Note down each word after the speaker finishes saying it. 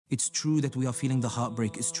It's true that we are feeling the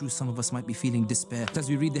heartbreak. It's true some of us might be feeling despair. As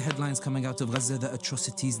we read the headlines coming out of Gaza, the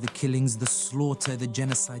atrocities, the killings, the slaughter, the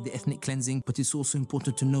genocide, the ethnic cleansing. But it's also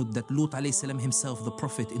important to note that Lut alayhi salam himself, the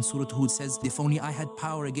prophet in Surah Hud, says, if only I had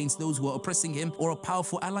power against those who are oppressing him, or a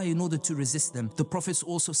powerful ally in order to resist them. The prophets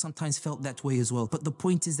also sometimes felt that way as well. But the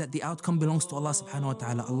point is that the outcome belongs to Allah subhanahu wa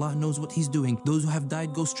ta'ala. Allah knows what He's doing. Those who have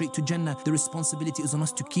died go straight to Jannah. The responsibility is on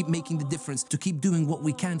us to keep making the difference, to keep doing what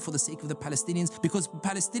we can for the sake of the Palestinians, because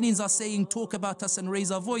Palestinians are saying, talk about us and raise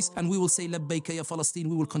our voice, and we will say, Labbaika ya Palestine,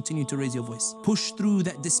 we will continue to raise your voice. Push through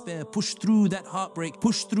that despair, push through that heartbreak,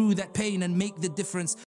 push through that pain and make the difference.